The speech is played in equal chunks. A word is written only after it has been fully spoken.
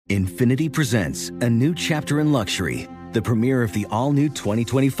Infiniti presents a new chapter in luxury, the premiere of the all-new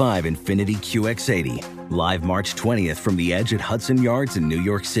 2025 Infiniti QX80, live March 20th from the Edge at Hudson Yards in New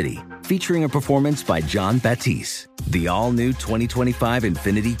York City, featuring a performance by Jon Batiste. The all-new 2025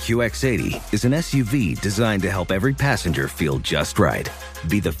 Infiniti QX80 is an SUV designed to help every passenger feel just right.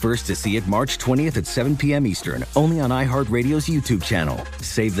 Be the first to see it March 20th at 7 p.m. Eastern, only on iHeartRadio's YouTube channel.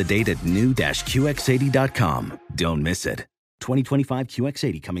 Save the date at new-QX80.com. Don't miss it. 2025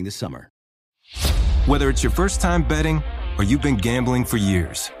 QX80 coming this summer. Whether it's your first time betting or you've been gambling for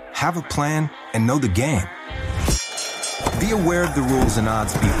years, have a plan and know the game. Be aware of the rules and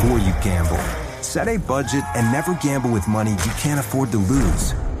odds before you gamble. Set a budget and never gamble with money you can't afford to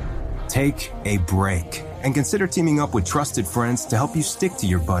lose. Take a break and consider teaming up with trusted friends to help you stick to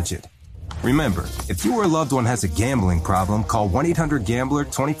your budget. Remember, if you or a loved one has a gambling problem, call 1-800-GAMBLER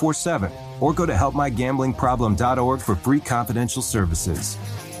 24/7 or go to helpmygamblingproblem.org for free confidential services.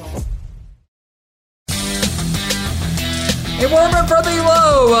 Hey, warm and friendly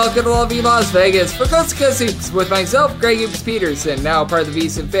hello! Welcome to lovely Las Vegas for Coast to Coast Hoops with myself, Greg Hoops Peterson, now part of the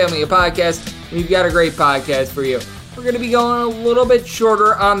VSiN family of podcasts. We've got a great podcast for you. We're going to be going a little bit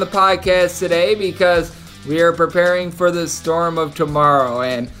shorter on the podcast today because we are preparing for the storm of tomorrow,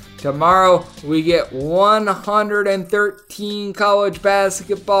 and tomorrow we get 113 college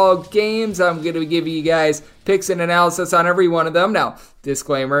basketball games. I'm going to give you guys picks and analysis on every one of them. Now,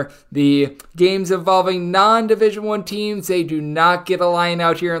 disclaimer, the games involving non-Division I teams, they do not get a line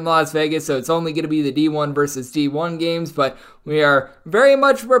out here in Las Vegas, so it's only going to be the D1 versus D1 games, but we are very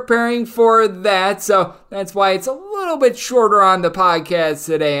much preparing for that, so that's why it's a little bit shorter on the podcast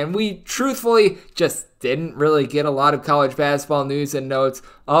today, and we truthfully just didn't really get a lot of college basketball news and notes.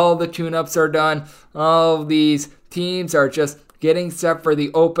 All the tune-ups are done. All these teams are just getting set for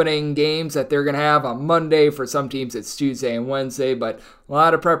the opening games that they're going to have on Monday. For some teams, it's Tuesday and Wednesday, but a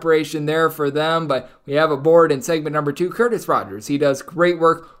lot of preparation there for them. But we have aboard in segment number 2, Curtis Rogers. He does great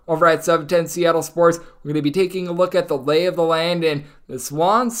work over at 710 Seattle Sports. We're going to be taking a look at the lay of the land and the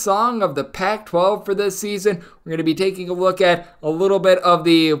swan song of the Pac-12 for this season. We're going to be taking a look at a little bit of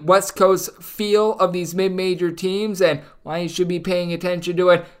the West Coast feel of these mid-major teams and why you should be paying attention to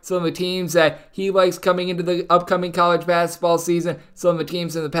it. Some of the teams that he likes coming into the upcoming college basketball season. Some of the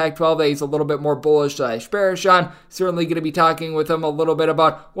teams in the Pac-12 that he's a little bit more bullish/bearish on. Certainly going to be talking with him a little bit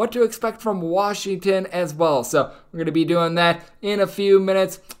about what to expect from Washington as well. So we're going to be doing that in a few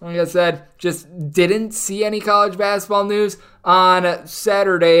minutes. Like I said, just didn't see any college basketball news on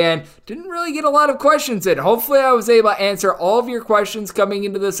Saturday and didn't really get a lot of questions in. Hopefully I was able to answer all of your questions coming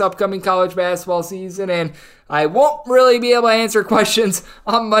into this upcoming college basketball season, and I won't really be able to answer questions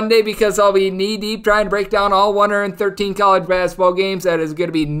on Monday because I'll be knee-deep trying to break down all 113 college basketball games. That is going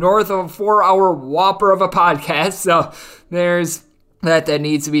to be north of a 4-hour whopper of a podcast, so there's that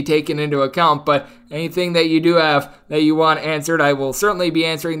needs to be taken into account, but anything that you do have that you want answered, I will certainly be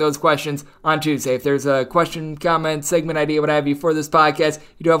answering those questions on Tuesday. If there's a question, comment, segment idea, what have you for this podcast,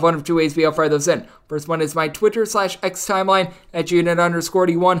 you do have one of two ways to be able to fire those in. First one is my Twitter/X timeline at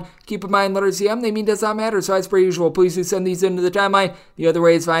unit_D1. Keep in mind, letters CM, they mean does not matter, so as per usual, please do send these into the timeline. The other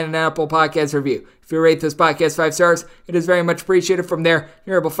way is find an Apple Podcast review. If you rate this podcast 5 stars, it is very much appreciated. From there,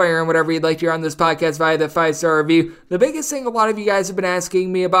 you're able to fire in whatever you'd like to hear on this podcast via that 5-star review. The biggest thing a lot of you guys have been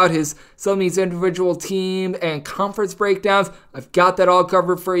asking me about is some of these individual team and conference breakdowns. I've got that all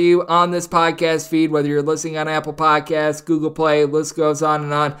covered for you on this podcast feed, whether you're listening on Apple Podcasts, Google Play, list goes on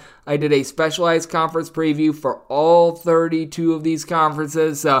and on. I did a specialized conference preview for all 32 of these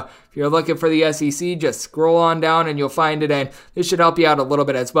conferences, so if you're looking for the SEC, just scroll on down and you'll find it, and this should help you out a little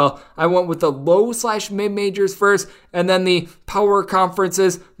bit as well. I went with the low/mid majors first, and then the power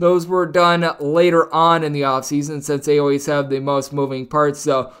conferences. Those were done later on in the offseason since they always have the most moving parts,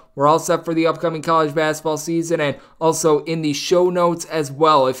 so we're all set for the upcoming college basketball season, and also in the show notes as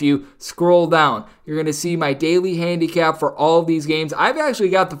well. If you scroll down, you're going to see my daily handicap for all of these games. I've actually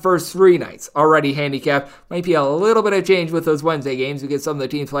got the first 3 nights already handicapped. Might be a little bit of change with those Wednesday games because some of the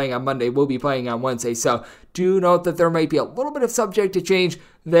teams playing on Monday will be playing on Wednesday. So do note that there might be a little bit of subject to change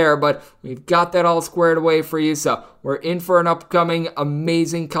there, but we've got that all squared away for you. So we're in for an upcoming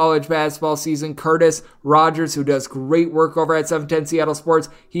amazing college basketball season. Curtis Rogers, who does great work over at 710 Seattle Sports,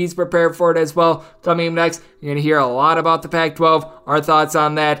 he's prepared for it as well. Coming next, you're going to hear a lot about the Pac-12, our thoughs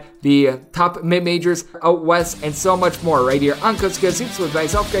on that, the top mid-majors out west, and so much more right here on Coast to Coast Hoops with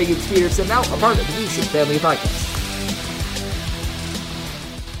myself, Greg Hoops Peterson, now a part of the VSiN family podcast.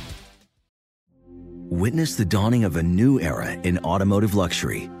 Witness the dawning of a new era in automotive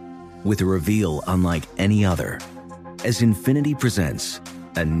luxury with a reveal unlike any other as Infiniti presents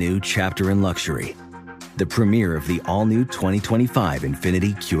a new chapter in luxury, the premiere of the all-new 2025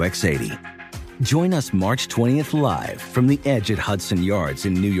 Infiniti QX80. Join us March 20th live from the Edge at Hudson Yards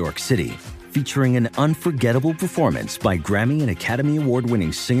in New York City, featuring an unforgettable performance by Grammy and Academy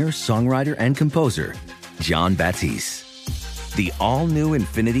Award-winning singer, songwriter, and composer, Jon Batiste. The all-new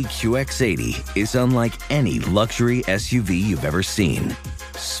Infiniti QX80 is unlike any luxury SUV you've ever seen.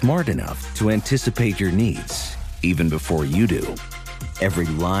 Smart enough to anticipate your needs, even before you do. Every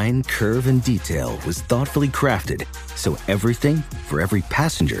line, curve, and detail was thoughtfully crafted, so everything for every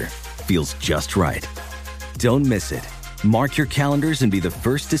passenger feels just right. Don't miss it. Mark your calendars and be the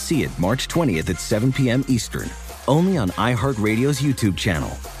first to see it March 20th at 7 p.m. Eastern, only on iHeartRadio's YouTube channel.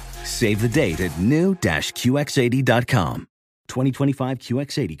 Save the date at new-QX80.com. 2025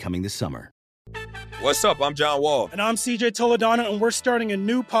 QX80 coming this summer. What's up? I'm John Wall. And I'm CJ Toledano, and we're starting a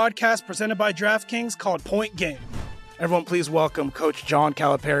new podcast presented by DraftKings called Point Game. Everyone, please welcome Coach John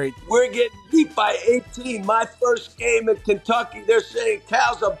Calipari. We're getting beat by 18. My first game in Kentucky, they're saying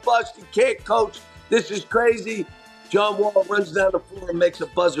Cal's a bust. He can't coach. This is crazy. John Wall runs down the floor and makes a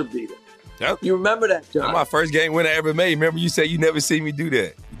buzzer beater. Yep. You remember that, John? That's my first game winner I ever made. Remember you said you never seen me do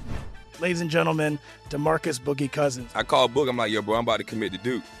that. Ladies and gentlemen, DeMarcus Boogie Cousins. I called Boog. I'm like, yo, bro, I'm about to commit to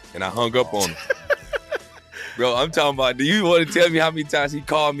Duke. And I hung up on him. Bro, I'm talking about, do you want to tell me how many times he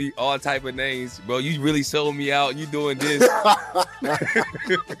called me all type of names? Bro, you really sold me out. You doing this.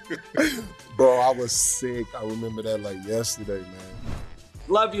 Bro, I was sick. I remember that like yesterday, man.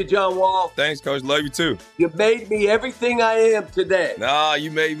 Love you, John Wall. Thanks, Coach. Love you, too. You made me everything I am today. Nah, you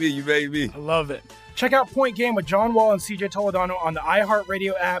made me. You made me. I love it. Check out Point Game with John Wall and CJ Toledano on the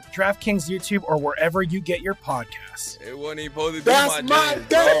iHeartRadio app, DraftKings YouTube, or wherever you get your podcasts. It wasn't even supposed to be That's my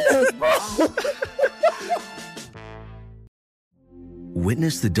dance, bro.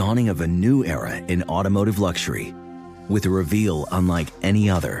 Witness the dawning of a new era in automotive luxury with a reveal unlike any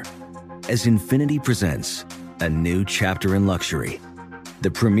other as Infiniti presents a new chapter in luxury,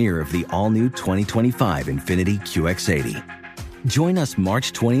 the premiere of the all-new 2025 Infiniti QX80. Join us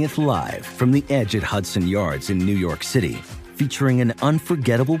March 20th live from the Edge at Hudson Yards in New York City, featuring an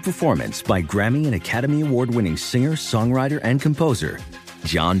unforgettable performance by Grammy and Academy Award-winning singer, songwriter, and composer,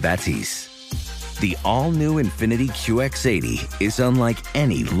 Jon Batiste. The all-new Infiniti QX80 is unlike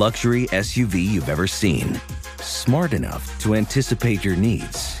any luxury SUV you've ever seen. Smart enough to anticipate your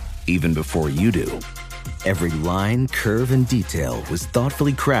needs, even before you do. Every line, curve, and detail was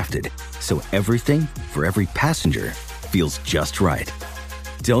thoughtfully crafted, so everything for every passenger feels just right.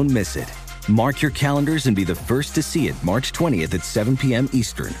 Don't miss it. Mark your calendars and be the first to see it March 20th at 7 p.m.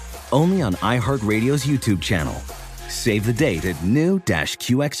 Eastern, only on iHeartRadio's YouTube channel. Save the date at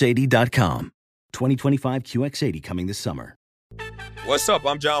new-QX80.com. 2025 QX80 coming this summer. What's up?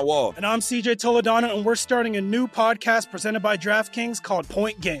 I'm John Wall. And I'm CJ Toledano, and we're starting a new podcast presented by DraftKings called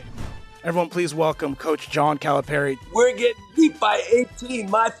Point Game. Everyone, please welcome Coach John Calipari. We're getting beat by 18.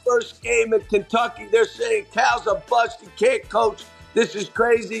 My first game in Kentucky, they're saying Cal's a bust. He can't coach. This is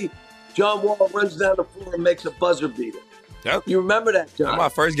crazy. John Wall runs down the floor and makes a buzzer beater. Yep. You remember that, John? That's my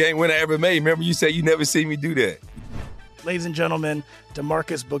first game winner I ever made. Remember you said you never seen me do that. Ladies and gentlemen,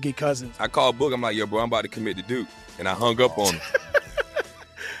 DeMarcus Boogie Cousins. I called Boog. I'm like, yo, bro, I'm about to commit to Duke. And I hung up on him.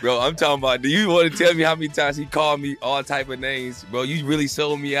 Bro, I'm talking about, do you want to tell me how many times he called me all type of names? Bro, you really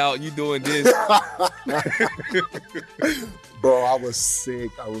sold me out. You doing this. Bro, I was sick.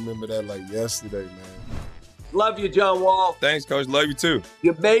 I remember that like yesterday, man. Love you, John Wall. Thanks, Coach. Love you, too.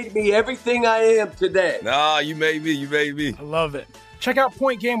 You made me everything I am today. Nah, you made me. You made me. I love it. Check out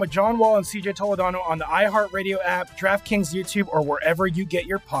Point Game with John Wall and CJ Toledano on the iHeartRadio app, DraftKings YouTube, or wherever you get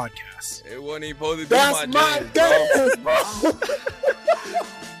your podcasts. It wasn't even supposed to be That's my dance, bro.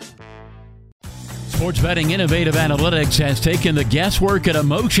 Sports Betting Innovative Analytics has taken the guesswork and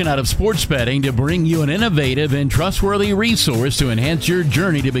emotion out of sports betting to bring you an innovative and trustworthy resource to enhance your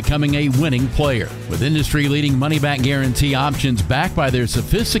journey to becoming a winning player. With industry-leading money-back guarantee options backed by their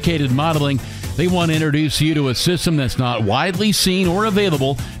sophisticated modeling, they want to introduce you to a system that's not widely seen or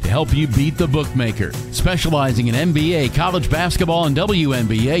available to help you beat the bookmaker. Specializing in NBA, college basketball, and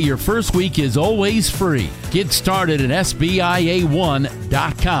WNBA, your first week is always free. Get started at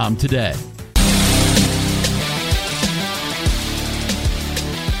SBIA1.com today.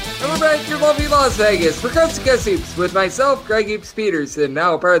 And we're back to lovely Las Vegas for Coast to Coast Hoops with myself, Greg Hoops Peterson,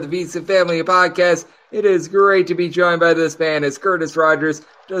 now part of the VSiN Family Podcast. It is great to be joined by this man as Curtis Rogers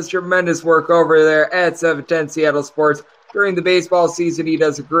does tremendous work over there at 710 Seattle Sports. During the baseball season, he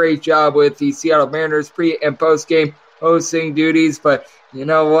does a great job with the Seattle Mariners pre- and post-game hosting duties. But you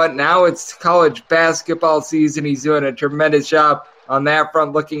know what? Now it's college basketball season. He's doing a tremendous job on that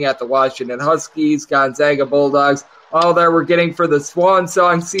front, looking at the Washington Huskies, Gonzaga Bulldogs, all that we're getting for the swan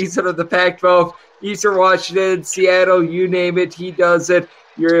song season of the Pac-12. Eastern Washington, Seattle, you name it, he does it.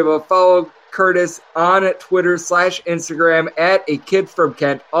 You're able to follow Curtis on Twitter /Instagram at A Kid From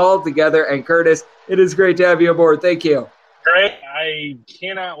Kent all together. And Curtis, it is great to have you aboard. Thank you. Great. I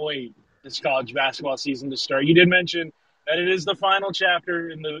cannot wait this college basketball season to start. You did mention that it is the final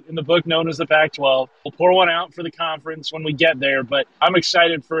chapter in the book known as the Pac-12. We'll pour one out for the conference when we get there, but I'm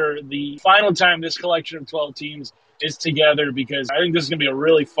excited for the final time this collection of 12 teams is together, because I think this is going to be a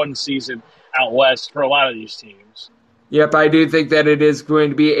really fun season out west for a lot of these teams. Yep, I do think that it is going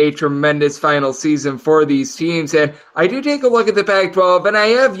to be a tremendous final season for these teams. And I do take a look at the Pac-12, and I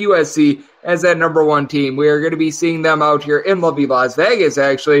have USC as that number one team. We are going to be seeing them out here in lovely Las Vegas,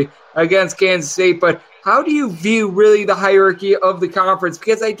 actually, against Kansas State. But how do you view really the hierarchy of the conference?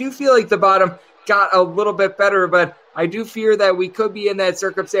 Because I do feel like the bottom got a little bit better, but I do fear that we could be in that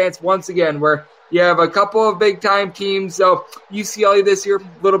circumstance once again where you have a couple of big-time teams. So UCLA this year,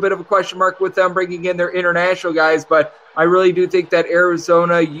 a little bit of a question mark with them bringing in their international guys, but I really do think that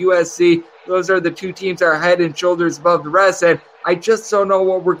Arizona, USC, those are the two teams that are head and shoulders above the rest, and I just don't know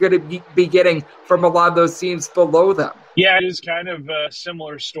what we're going to be getting from a lot of those teams below them. Yeah, it is kind of a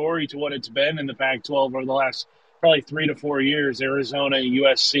similar story to what it's been in the Pac-12 over the last probably 3 to 4 years, Arizona,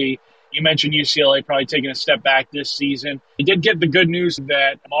 USC. You mentioned UCLA probably taking a step back this season. You did get the good news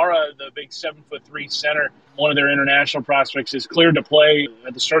that Mara, the big 7'3" center, one of their international prospects, is cleared to play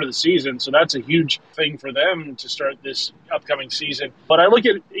at the start of the season. So that's a huge thing for them to start this upcoming season. But I look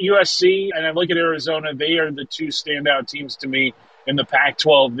at USC and I look at Arizona. They are the two standout teams to me in the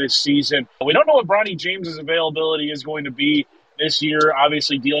Pac-12 this season. We don't know what Bronny James's availability is going to be this year,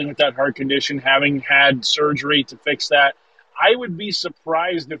 obviously dealing with that heart condition, having had surgery to fix that. I would be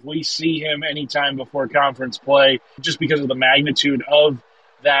surprised if we see him anytime before conference play, just because of the magnitude of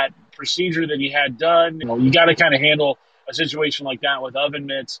that procedure that he had done. You got to kind of handle a situation like that with oven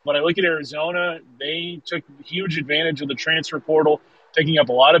mitts. But I look at Arizona, they took huge advantage of the transfer portal, picking up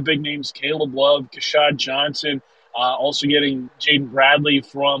a lot of big names, Caleb Love, Kashad Johnson, also getting Jaden Bradley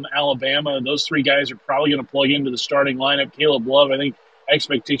from Alabama. Those three guys are probably going to plug into the starting lineup. Caleb Love, I think,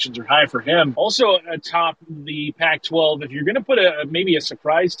 expectations are high for him. Also atop the Pac-12, if you're going to put maybe a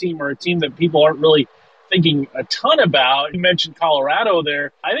surprise team or a team that people aren't really thinking a ton about, you mentioned Colorado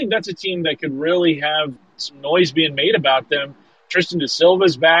there. I think that's a team that could really have some noise being made about them. Tristan Da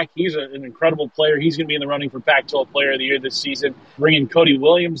Silva's back. He's an incredible player. He's going to be in the running for Pac-12 Player of the Year this season. Bringing Cody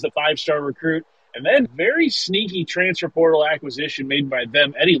Williams, the 5-star recruit. And then very sneaky transfer portal acquisition made by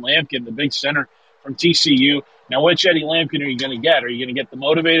them, Eddie Lampkin, the big center from TCU. Now, which Eddie Lampkin are you going to get? Are you going to get the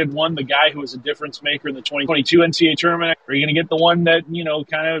motivated one, the guy who was a difference maker in the 2022 NCAA tournament? Or are you going to get the one that,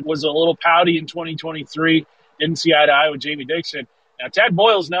 kind of was a little pouty in 2023, didn't see eye to eye with Jamie Dixon? Now, Tad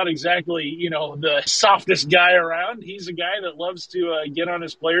Boyle's not exactly, the softest guy around. He's a guy that loves to get on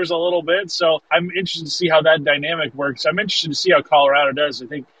his players a little bit. So I'm interested to see how that dynamic works. I'm interested to see how Colorado does. I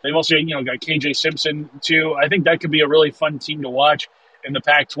think they've also, got KJ Simpson, too. I think that could be a really fun team to watch in the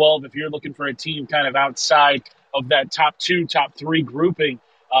Pac-12 if you're looking for a team kind of outside of that top 2, top 3 grouping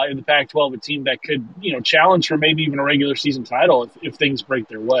in the Pac-12, a team that could, challenge for maybe even a regular season title if things break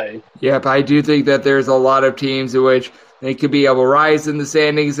their way. Yep, I do think that there's a lot of teams in which they could be able to rise in the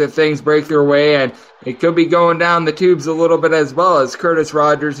standings if things break their way, and it could be going down the tubes a little bit as well, as Curtis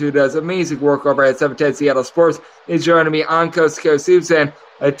Rogers, who does amazing work over at 710 Seattle Sports, is joining me on Coast to Coast Hoops, and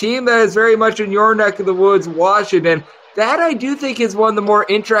a team that is very much in your neck of the woods, Washington. That I do think is one of the more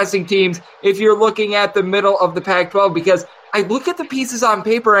interesting teams if you're looking at the middle of the Pac-12, because I look at the pieces on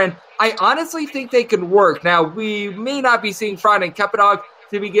paper and I honestly think they can work. Now, we may not be seeing Franz Keppenhag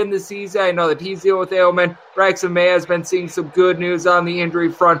to begin the season. I know that he's dealing with ailment. Braxton May has been seeing some good news on the injury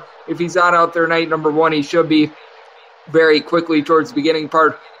front. If he's not out there night number 1, he should be very quickly towards the beginning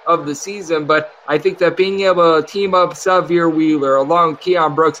part of the season. But I think that being able to team up Xavier Wheeler along with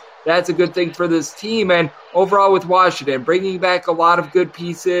Keon Brooks, that's a good thing for this team. And overall with Washington, bringing back a lot of good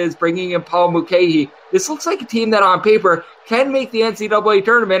pieces, bringing in Paul Mulcahy, this looks like a team that on paper can make the NCAA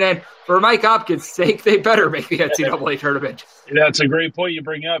tournament. And for Mike Hopkins' sake, they better make the NCAA tournament. That's a great point you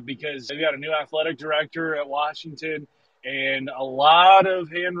bring up, because they've got a new athletic director at Washington, and a lot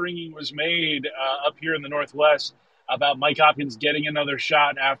of hand-wringing was made up here in the Northwest about Mike Hopkins getting another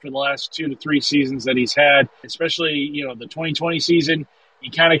shot after the last 2 to 3 seasons that he's had, especially, the 2020 season. He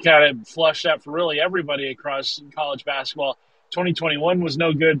kind of flushed out for really everybody across college basketball. 2021 was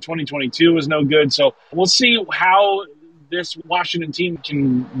no good. 2022 was no good. So we'll see how this Washington team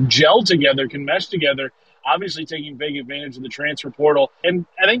can gel together, can mesh together, obviously taking big advantage of the transfer portal. And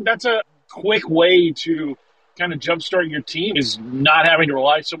I think that's a quick way to kind of jumpstart your team, is not having to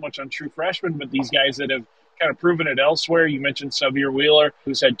rely so much on true freshmen, but these guys that have kind of proven it elsewhere. You mentioned Sahvir Wheeler,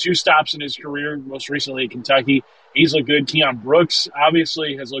 who's had 2 stops in his career, most recently at Kentucky. He's looked good. Keon Brooks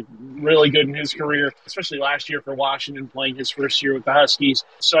obviously has looked really good in his career, especially last year for Washington, playing his first year with the Huskies.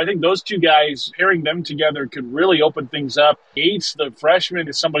 So I think those 2 guys, pairing them together, could really open things up. Yates, the freshman,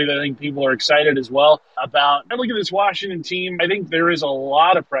 is somebody that I think people are excited as well about. I look at this Washington team, I think there is a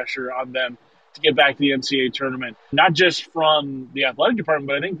lot of pressure on them to get back to the NCAA tournament, not just from the athletic department,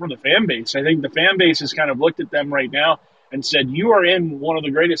 but I think from the fan base. I think the fan base has kind of looked at them right now and said, you are in one of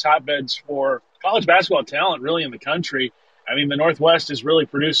the greatest hotbeds for college basketball talent really in the country. I mean, the Northwest has really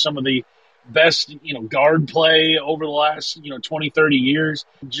produced some of the best, guard play over the last, 20, 30 years.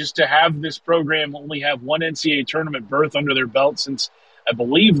 Just to have this program only have one NCAA tournament berth under their belt since, I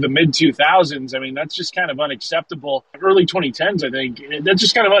believe, the mid-2000s. I mean, that's just kind of unacceptable. Early 2010s, I think. That's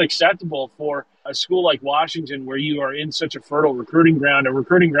just kind of unacceptable for a school like Washington, where you are in such a fertile recruiting ground, a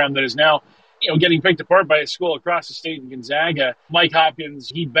recruiting ground that is now getting picked apart by a school across the state in Gonzaga. Mike Hopkins,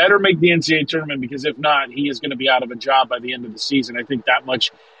 he better make the NCAA tournament, because if not, he is going to be out of a job by the end of the season. I think that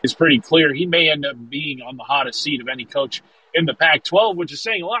much is pretty clear. He may end up being on the hottest seat of any coach in the Pac-12, which is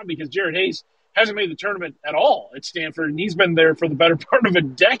saying a lot, because Jared Hayes hasn't made the tournament at all at Stanford, and he's been there for the better part of a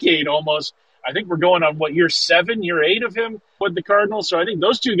decade almost. I think we're going on, year 7, year 8 of him with the Cardinals. So I think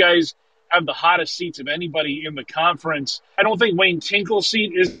those 2 guys have the hottest seats of anybody in the conference. I don't think Wayne Tinkle's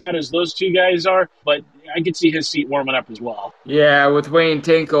seat is as hot as those 2 guys are, but I could see his seat warming up as well. Yeah, with Wayne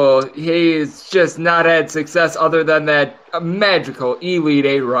Tinkle, he's just not had success other than that magical Elite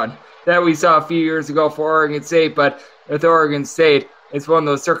 8 run that we saw a few years ago for Oregon State. But with Oregon State, it's one of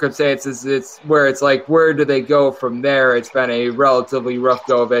those circumstances it's where it's like, where do they go from there? It's been a relatively rough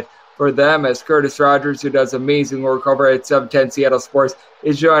go of it for them, as Curtis Rogers, who does amazing work over at 710 Seattle Sports,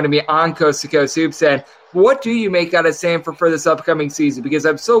 is joining me on Coast to Coast Hoops. And what do you make out of Stanford for this upcoming season? Because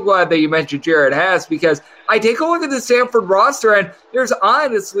I'm so glad that you mentioned Jared Haas, because I take a look at the Stanford roster, and there's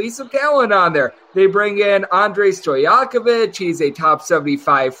honestly some talent on there. They bring in Andrej Stojakovic. He's a top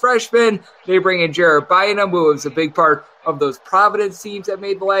 75 freshman. They bring in Jared Bynum, who was a big part of those Providence teams that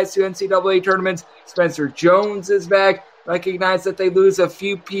made the last 2 NCAA tournaments. Spencer Jones is back. Recognize that they lose a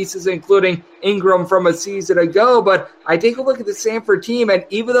few pieces, including Ingram from a season ago. But I take a look at the Stanford team, and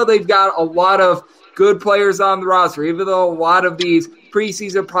even though they've got a lot of good players on the roster, even though a lot of these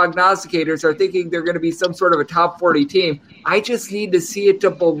preseason prognosticators are thinking they're going to be some sort of a top 40 team, I just need to see it to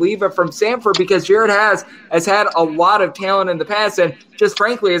believe it from Stanford, because Jared has had a lot of talent in the past and just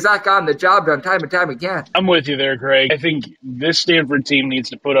frankly has not gotten the job done time and time again. I'm with you there, Greg. I think this Stanford team needs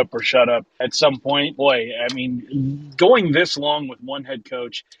to put up or shut up at some point. Boy, I mean, going this long with one head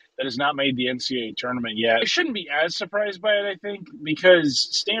coach that has not made the NCAA tournament yet, I shouldn't be as surprised by it, I think, because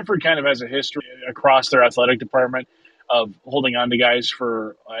Stanford kind of has a history across their athletic department of holding on to guys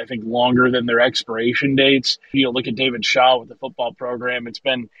for, I think, longer than their expiration dates. Look at David Shaw with the football program. It's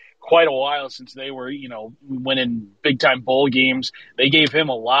been quite a while since they were, winning big-time bowl games. They gave him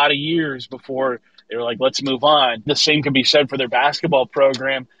a lot of years before they were like, let's move on. The same can be said for their basketball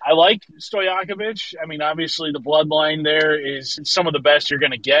program. I like Stojakovic. I mean, obviously the bloodline there is some of the best you're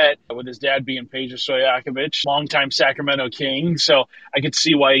going to get, with his dad being Peja Stojakovic, longtime Sacramento King. So I could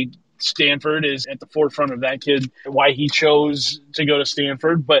see why Stanford is at the forefront of that kid, why he chose to go to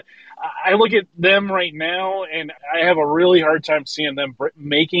Stanford. But I look at them right now, and I have a really hard time seeing them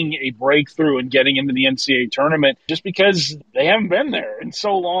making a breakthrough and getting into the NCAA tournament, just because they haven't been there in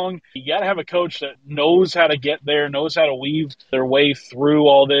so long. You got to have a coach that knows how to get there, knows how to weave their way through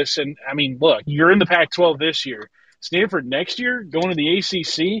all this. And, I mean, look, you're in the Pac-12 this year. Stanford next year, going to the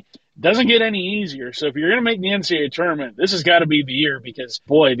ACC, doesn't get any easier. So if you're going to make the NCAA tournament, this has got to be the year, because,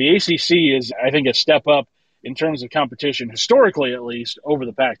 boy, the ACC is, I think, a step up in terms of competition, historically at least, over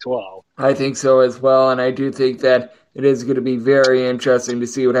the Pac-12. I think so as well, and I do think that it is going to be very interesting to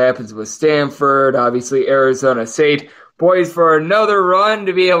see what happens with Stanford. Obviously, Arizona State poised for another run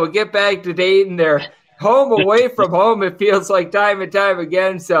to be able to get back to Dayton. They're home away from home, it feels like, time and time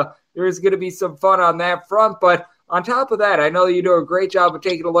again, so there's going to be some fun on that front. But on top of that, I know you do a great job of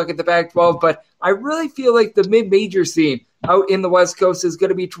taking a look at the Pac-12, but I really feel like the mid-major scene out in the West Coast is going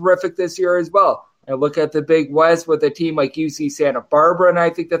to be terrific this year as well. I look at the Big West with a team like UC Santa Barbara, and I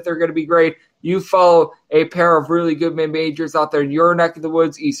think that they're going to be great. You follow a pair of really good mid-majors out there in your neck of the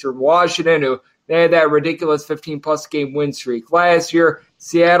woods, Eastern Washington, who they had that ridiculous 15-plus game win streak last year.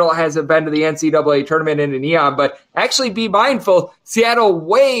 Seattle hasn't been to the NCAA tournament in a neon, but actually be mindful, Seattle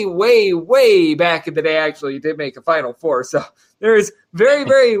way, way, way back in the day actually did make a Final Four. So there's very,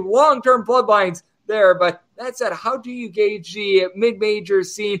 very long-term bloodlines there. But that said, how do you gauge the mid-major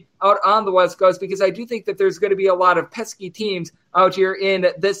scene out on the West Coast? Because I do think that there's going to be a lot of pesky teams out here in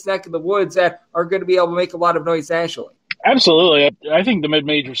this neck of the woods that are going to be able to make a lot of noise nationally. Absolutely. I think the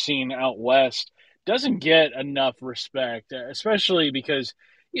mid-major scene out west doesn't get enough respect, especially because,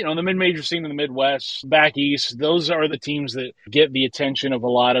 the mid-major scene in the Midwest, back east, those are the teams that get the attention of a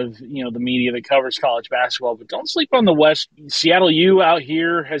lot of, the media that covers college basketball. But don't sleep on the West. Seattle U out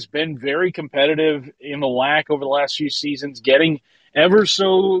here has been very competitive in the WAC over the last few seasons, getting ever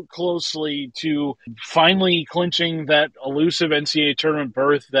so closely to finally clinching that elusive NCAA tournament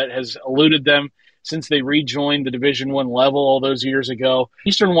berth that has eluded them since they rejoined the Division I level all those years ago.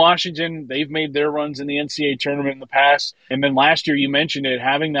 Eastern Washington, they've made their runs in the NCAA tournament in the past. And then last year, you mentioned it,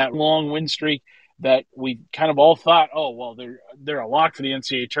 having that long win streak that we kind of all thought, they're a lock for the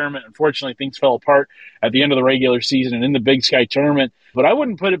NCAA tournament. Unfortunately, things fell apart at the end of the regular season and in the Big Sky tournament. But I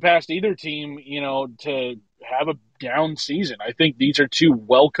wouldn't put it past either team, to have a down season. I think these are two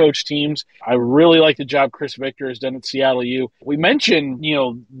well-coached teams. I really like the job Chris Victor has done at Seattle U. We mentioned,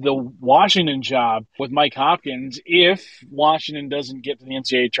 the Washington job with Mike Hopkins. If Washington doesn't get to the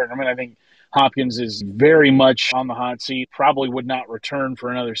NCAA tournament, I think Hopkins is very much on the hot seat, probably would not return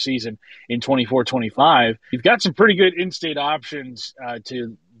for another season in 24-25. You've got some pretty good in-state options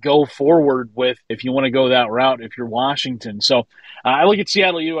to go forward with if you want to go that route if you're Washington. So I look at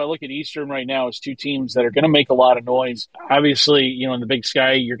Seattle U, I look at Eastern right now as two teams that are going to make a lot of noise. Obviously, in the Big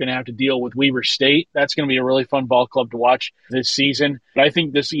Sky, you're going to have to deal with Weber State. That's going to be a really fun ball club to watch this season. But I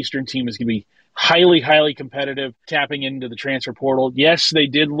think this Eastern team is going to be highly, highly competitive, tapping into the transfer portal. Yes, they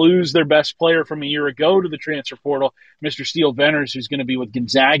did lose their best player from a year ago to the transfer portal, Mr. Steele Venners, who's going to be with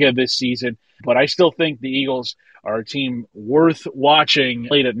Gonzaga this season. But I still think the Eagles are a team worth watching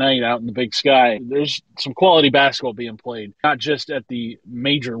late at night out in the Big Sky. There's some quality basketball being played, not just at the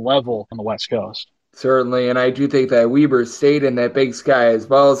major level on the West Coast. Certainly, and I do think that Weber State in that Big Sky as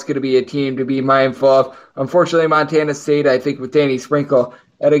well is going to be a team to be mindful of. Unfortunately, Montana State, I think with Danny Sprinkle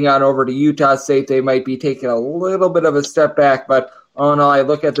heading on over to Utah State, they might be taking a little bit of a step back. But all in all, I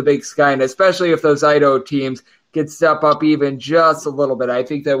look at the Big Sky, and especially if those Idaho teams could step up even just a little bit, I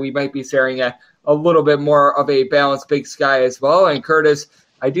think that we might be staring at a little bit more of a balanced Big Sky as well. And Curtis,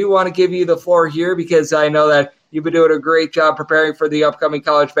 I do want to give you the floor here because I know that you've been doing a great job preparing for the upcoming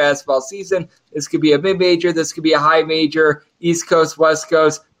college basketball season. This could be a mid-major. This could be a high major, East Coast, West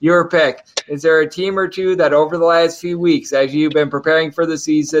Coast, your pick. Is there a team or two that over the last few weeks, as you've been preparing for the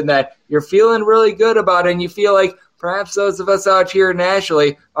season, that you're feeling really good about and you feel like perhaps those of us out here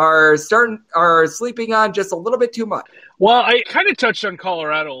nationally are sleeping on just a little bit too much? Well, I kind of touched on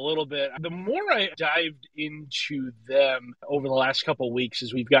Colorado a little bit. The more I dived into them over the last couple of weeks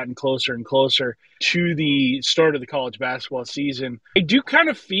as we've gotten closer and closer to the start of the college basketball season, I do kind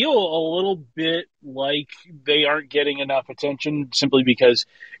of feel a little bit like they aren't getting enough attention simply because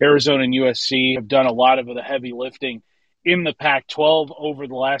Arizona and USC have done a lot of the heavy lifting in the Pac-12 over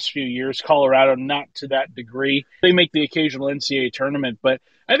the last few years. Colorado, not to that degree. They make the occasional NCAA tournament, but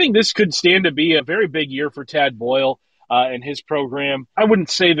I think this could stand to be a very big year for Tad Boyle and his program. I wouldn't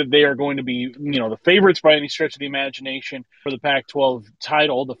say that they are going to be, the favorites by any stretch of the imagination for the Pac-12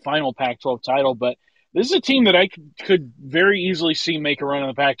 title, the final Pac-12 title, but this is a team that I could very easily see make a run in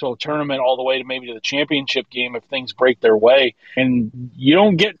the Pac-12 tournament all the way to maybe to the championship game if things break their way. And you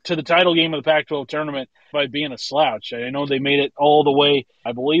don't get to the title game of the Pac-12 tournament by being a slouch. I know they made it all the way,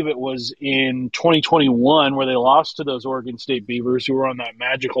 I believe it was in 2021, where they lost to those Oregon State Beavers who were on that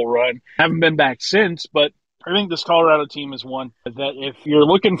magical run. Haven't been back since, but I think this Colorado team is one that if you're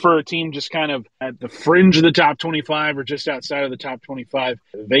looking for a team just kind of at the fringe of the top 25 or just outside of the top 25,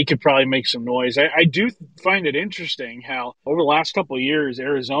 they could probably make some noise. I do find it interesting how over the last couple of years,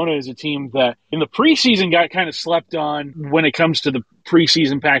 Arizona is a team that in the preseason got kind of slept on when it comes to the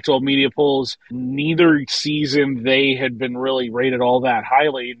preseason Pac-12 media polls. Neither season they had been really rated all that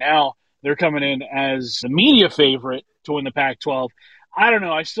highly. Now they're coming in as the media favorite to win the Pac-12. I don't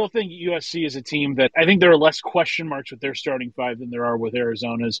know. I still think USC is a team that I think there are less question marks with their starting five than there are with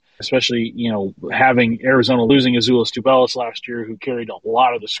Arizona's, especially, having Arizona losing Azuolas Tubelis last year, who carried a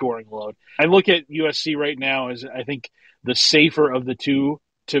lot of the scoring load. I look at USC right now as I think the safer of the two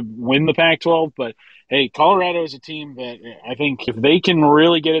to win the Pac-12, but hey, Colorado is a team that I think if they can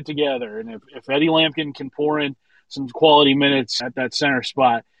really get it together and if Eddie Lampkin can pour in some quality minutes at that center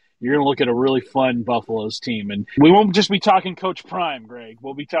spot, you're going to look at a really fun Buffaloes team. And we won't just be talking Coach Prime, Greg.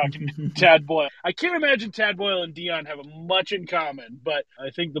 We'll be talking Tad Boyle. I can't imagine Tad Boyle and Deion have much in common, but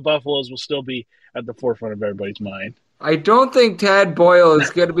I think the Buffaloes will still be at the forefront of everybody's mind. I don't think Tad Boyle is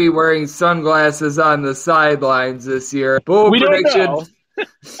going to be wearing sunglasses on the sidelines this year. Bold we prediction. Don't know.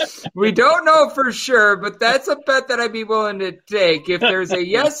 We don't know for sure, but that's a bet that I'd be willing to take. If there's a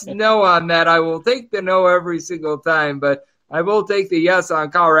yes, no on that, I will take the no every single time, but I will take the yes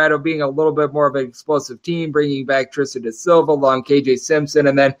on Colorado being a little bit more of an explosive team, bringing back Tristan da Silva along KJ Simpson.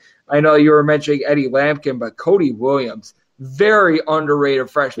 And then I know you were mentioning Eddie Lampkin, but Cody Williams, very underrated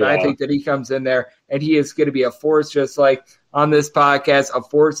freshman. Yeah. I think that he comes in there and he is going to be a force, just like on this podcast. A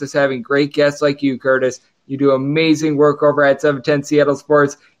force is having great guests like you, Curtis. You do amazing work over at 710 Seattle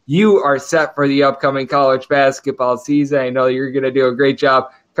Sports. You are set for the upcoming college basketball season. I know you're going to do a great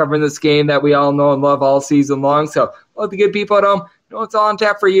job covering this game that we all know and love all season long. So let the good people at home know it's all on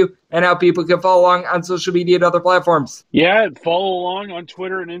tap for you and how people can follow along on social media and other platforms. Yeah, follow along on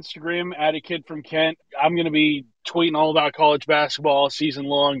Twitter and Instagram at A Kid From Kent. I'm going to be tweeting all about college basketball all season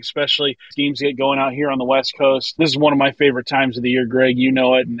long, especially games get going out here on the West Coast. This is one of my favorite times of the year, Greg. You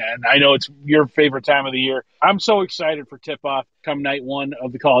know it, and I know it's your favorite time of the year. I'm so excited for tip-off come night one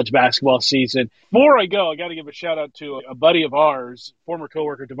of the college basketball season. Before I go, I got to give a shout-out to a buddy of ours, former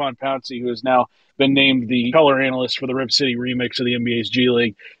coworker Devon Pouncey, who has now been named the color analyst for the Rip City remix of the NBA's G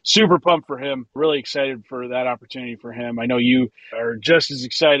League. Super pumped for him. Really excited for that opportunity for him. I know you are just as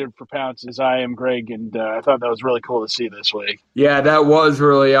excited for Pounce as I am, Greg, and I thought that was really cool to see this week. Yeah, that was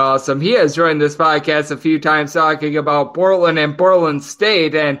really awesome. He has joined this podcast a few times talking about Portland and Portland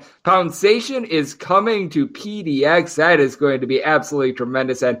State, and Pouncation is coming to PDX. That is going to be absolutely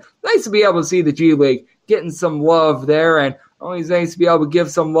tremendous, and nice to be able to see the G League getting some love there, and always nice to be able to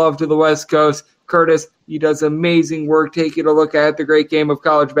give some love to the West Coast. Curtis, he does amazing work taking a look at the great game of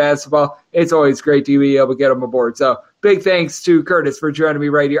college basketball. It's always great to be able to get him aboard. So big thanks to Curtis for joining me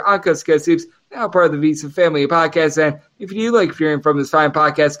right here on Coast to Coast Hoops, now part of the VSiN family of podcasts. And if you do like hearing from this fine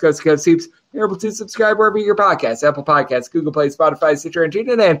podcast, Coast to Coast Hoops, you're able to subscribe wherever you get your podcasts, Apple Podcasts, Google Play, Spotify, Stitcher, and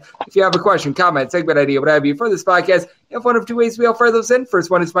TuneIn. And if you have a question, comment, segment idea, what have you for this podcast, you have one of two ways to be able to fire those in. First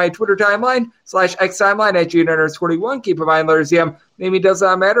one is my Twitter timeline, /X timeline at @GN_41. Keep in mind, letters EM. Maybe it does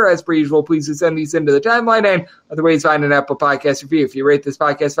not matter. As per usual, please send these into the timeline. And other ways, find an Apple Podcast review. If you rate this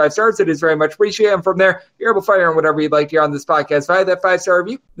podcast 5 stars, it is very much appreciated. And from there, you're able to fire in whatever you'd like to hear on this podcast via that 5-star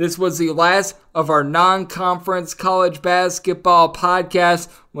review. This was the last of our non-conference college basketball podcast.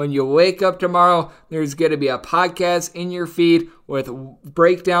 When you wake up tomorrow, there's going to be a podcast in your feed with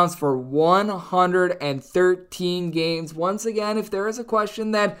breakdowns for 113 games. Once again, if there is a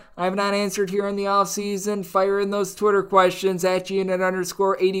question that I have not answered here in the offseason, fire in those Twitter questions at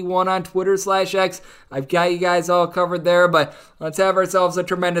GNet_81 on Twitter /X. I've got you guys all covered there, but let's have ourselves a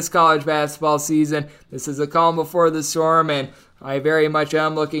tremendous college basketball season. This is a calm before the storm, and I very much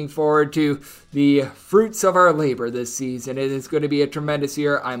am looking forward to the fruits of our labor this season. It is going to be a tremendous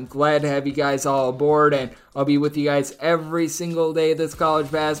year. I'm glad to have you guys all aboard, and I'll be with you guys every single day this college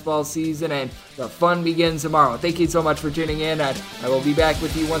basketball season, and the fun begins tomorrow. Thank you so much for tuning in, and I will be back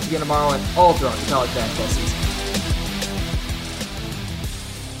with you once again tomorrow and all throughout the college basketball season.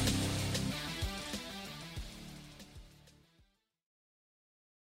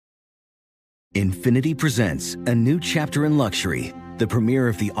 Infiniti presents a new chapter in luxury, the premiere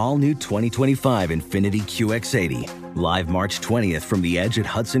of the all-new 2025 Infiniti QX80, live March 20th from the Edge at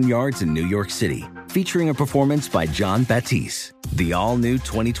Hudson Yards in New York City, featuring a performance by Jon Batiste. The all-new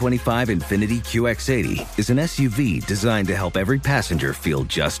 2025 Infiniti QX80 is an SUV designed to help every passenger feel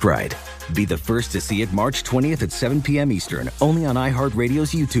just right. Be the first to see it March 20th at 7 p.m. Eastern, only on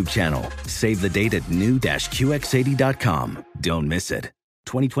iHeartRadio's YouTube channel. Save the date at new-QX80.com. Don't miss it.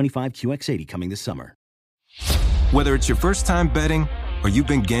 2025 QX80 coming this summer. Whether it's your first time betting or you've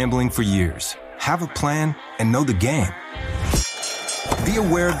been gambling for years, have a plan and know the game. Be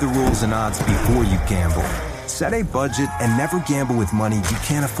aware of the rules and odds before you gamble. Set a budget and never gamble with money you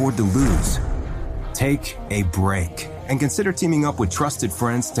can't afford to lose. Take a break and consider teaming up with trusted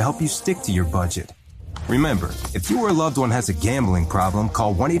friends to help you stick to your budget. Remember, if you or a loved one has a gambling problem,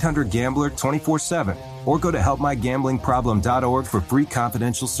 call 1-800-GAMBLER 24/7 or go to helpmygamblingproblem.org for free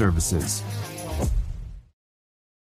confidential services.